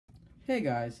Hey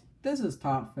guys, this is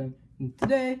Topfin, and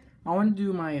today I want to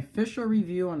do my official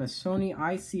review on the Sony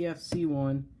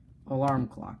ICF-C1 alarm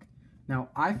clock. Now,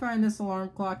 I find this alarm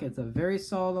clock, it's a very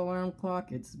solid alarm clock,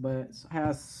 but it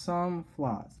has some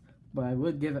flaws, but I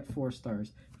would give it 4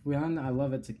 stars. One, I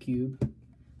love it's a cube,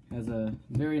 has a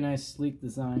very nice sleek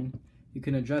design. You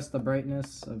can adjust the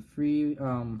brightness of three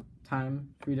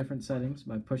different settings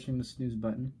by pushing the snooze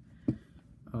button.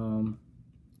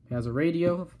 It has a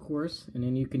radio, of course, and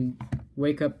then you can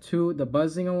wake up to the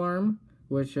buzzing alarm,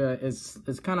 which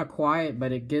is kind of quiet,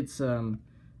 but it gets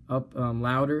up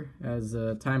louder as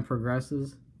time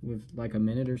progresses, with like a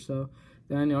minute or so.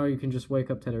 Then, or you can just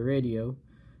wake up to the radio.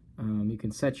 You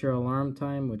can set your alarm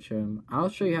time, which I'll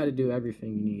show you how to do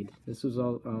everything you need. This was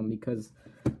all because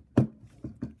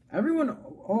everyone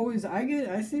always,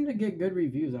 I seem to get good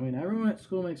reviews. I mean, everyone at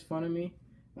school makes fun of me.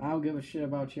 I don't give a shit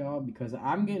about y'all because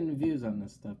I'm getting reviews on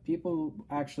this stuff. People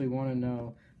actually want to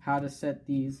know how to set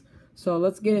these. So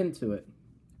let's get into it.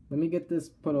 Let me get this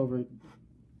put over.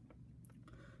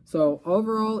 So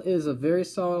overall is a very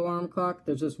solid alarm clock.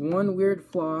 There's just one weird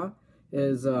flaw,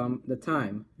 is the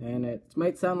time. And it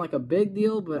might sound like a big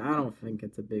deal, but I don't think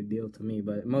it's a big deal to me,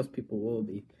 but most people will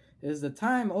be. Is the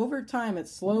time, over time, it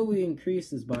slowly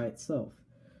increases by itself.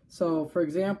 So, for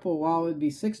example, while it would be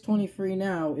 6:23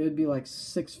 now, it would be like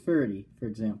 6:30, for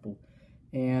example.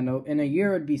 And in a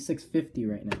year, it would be 6:50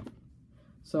 right now.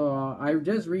 So, I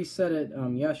just reset it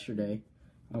yesterday.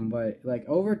 But, like,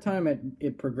 over time,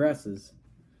 it progresses.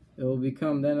 It will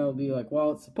become, then it'll be like,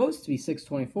 well, it's supposed to be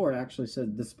 6:24. It actually says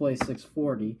display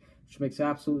 6:40, which makes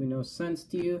absolutely no sense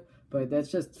to you. But that's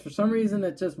just, for some reason,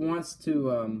 it just wants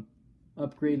to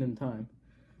upgrade in time.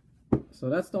 So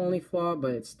that's the only flaw,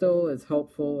 but it still is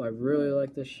helpful. I really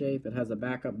like this shape. It has a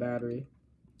backup battery.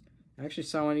 I actually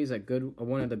saw one of these at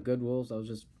one of the Goodwills. I was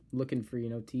just looking for,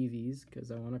 TVs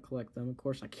because I want to collect them. Of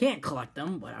course, I can't collect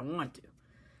them, but I want to.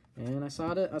 And I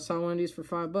saw one of these for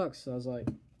 $5. So I was like,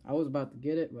 I was about to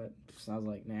get it, but I was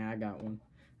like, nah, I got one.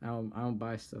 I don't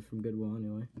buy stuff from Goodwill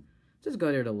anyway. Just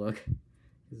go there to look,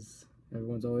 because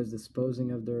everyone's always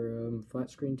disposing of their flat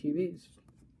screen TVs.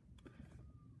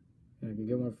 I could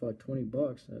get one for like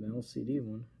 $20, an LCD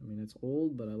one. I mean, it's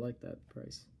old, but I like that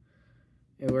price.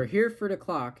 And we're here for the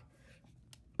clock.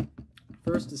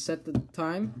 First, to set the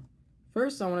time.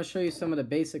 First, I want to show you some of the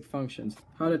basic functions.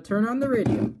 How to turn on the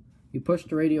radio. You push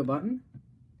the radio button.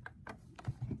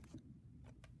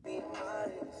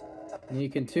 And you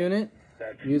can tune it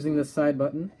using the side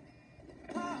button.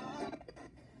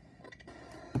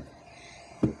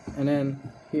 And then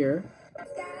here.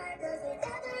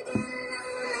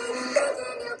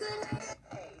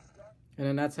 And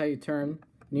then that's how you turn,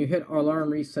 and you hit alarm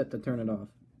reset to turn it off.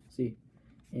 See?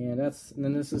 And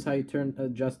then this is how you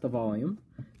adjust the volume.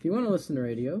 If you want to listen to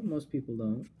radio, most people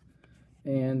don't.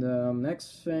 And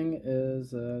next thing is,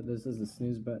 this is the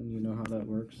snooze button. You know how that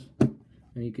works.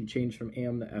 And you can change from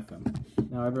AM to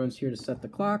FM. Now everyone's here to set the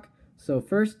clock. So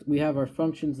first, we have our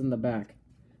functions in the back.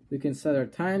 We can set our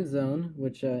time zone,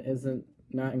 which isn't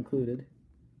not included.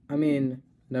 I mean,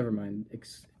 never mind.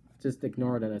 Just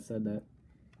ignore that I said that.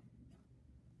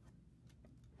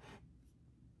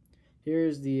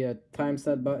 Here's the time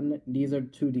set button. These are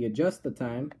to adjust the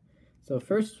time. So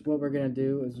first, what we're going to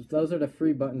do is, those are the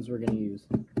 3 buttons we're going to use.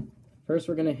 First,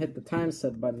 we're going to hit the time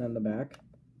set button on the back,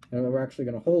 and we're actually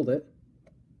going to hold it.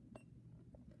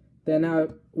 Then now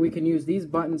we can use these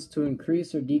buttons to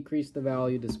increase or decrease the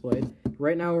value displayed.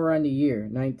 Right now we're on the year,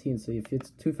 19. So if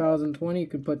it's 2020, you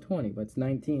can put 20, but it's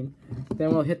 19. Then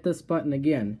we'll hit this button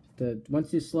again.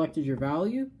 Once you selected your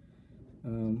value,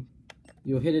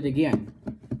 you'll hit it again.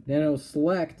 Then it'll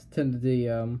select to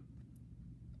the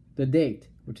date,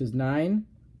 which is 9.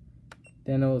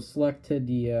 Then it'll select to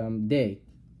the day.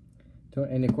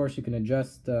 And of course you can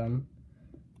adjust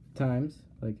times.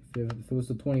 Like if it was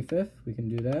the 25th, we can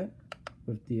do that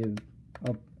with the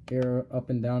up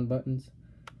and down buttons.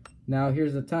 Now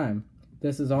here's the time.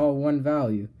 This is all one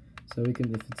value. So we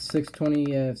can, if it's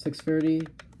 6:20, 6:30,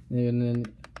 and then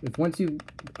once you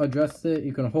adjust it,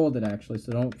 you can hold it actually.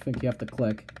 So don't think you have to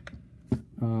click.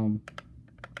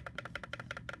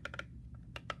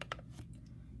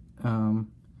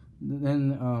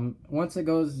 Then once it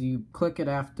goes, you click it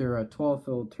after 12,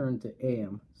 it'll turn to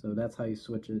AM. So that's how you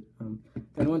switch it.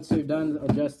 And once you're done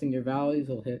adjusting your values,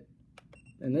 you'll hit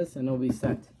and it'll be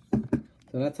set.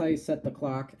 So that's how you set the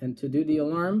clock. And to do the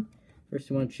alarm, first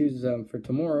you want to choose for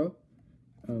tomorrow.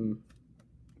 Let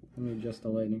me adjust the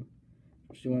lighting.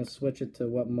 First you want to switch it to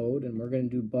what mode, and we're going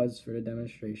to do buzz for the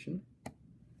demonstration.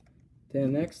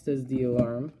 Then next is the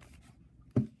alarm.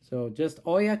 So just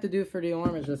all you have to do for the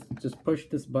alarm is just push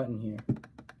this button here.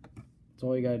 That's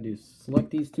all you gotta do.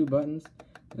 Select these two buttons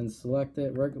and select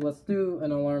it. Let's do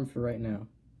an alarm for right now.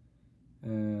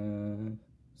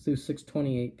 Let's do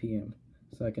 6:28 p.m.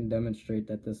 so I can demonstrate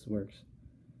that this works.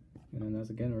 And as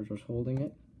again, we're just holding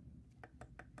it.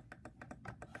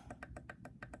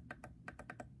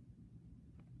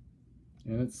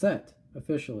 And it's set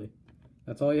officially.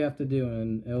 That's all you have to do,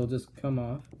 and it'll just come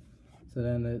off. So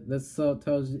then this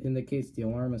indicates the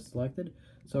alarm is selected.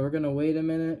 So we're gonna wait a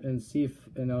minute and see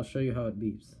and I'll show you how it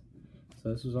beeps.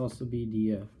 So this will also be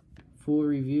the full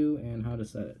review and how to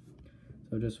set it.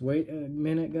 So just wait a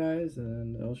minute, guys,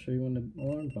 and I'll show you when the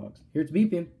alarm clocks. Here it's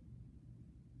beeping.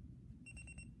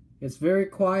 It's very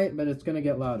quiet, but it's gonna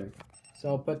get louder. So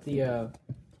I'll put the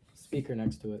speaker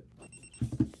next to it,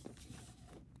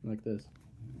 like this.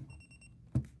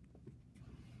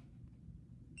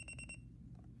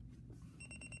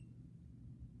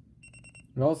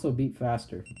 It'll also beep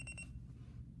faster.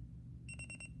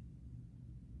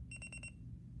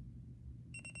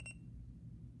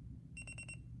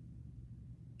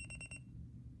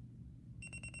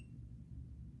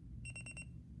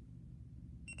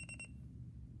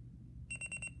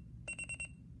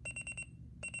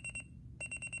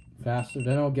 Faster,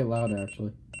 then it'll get louder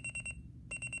actually.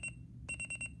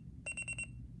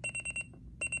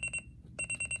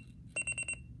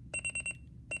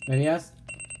 And yes,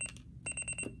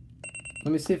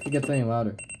 let me see if it gets any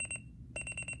louder.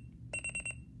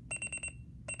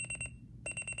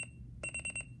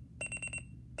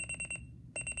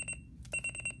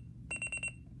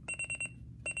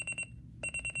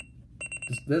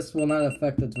 This will not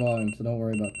affect its volume, so don't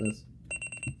worry about this.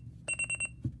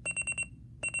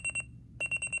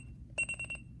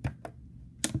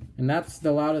 And that's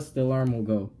the loudest the alarm will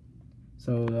go.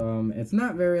 So it's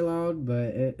not very loud,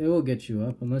 but it will get you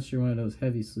up, unless you're one of those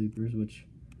heavy sleepers, which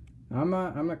I'm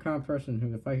a kind of person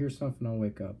who, if I hear something, I'll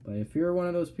wake up. But if you're one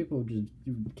of those people who just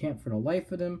you can't for the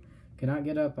life of them, cannot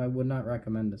get up, I would not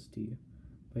recommend this to you.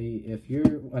 But if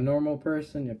you're a normal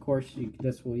person, of course,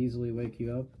 this will easily wake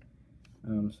you up.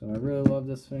 So I really love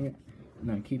this thing.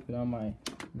 And I keep it on my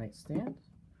nightstand.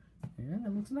 And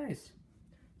it looks nice.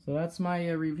 So that's my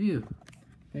review.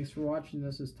 Thanks for watching.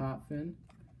 This is Top Fin.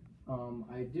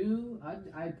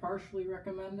 I'd partially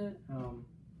recommend it.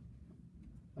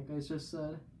 Like I just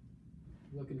said,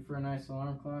 looking for a nice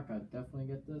alarm clock, I'd definitely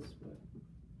get this. But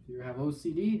if you have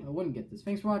OCD, I wouldn't get this.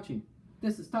 Thanks for watching.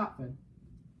 This is Top Fin.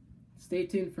 Stay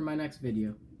tuned for my next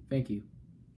video. Thank you.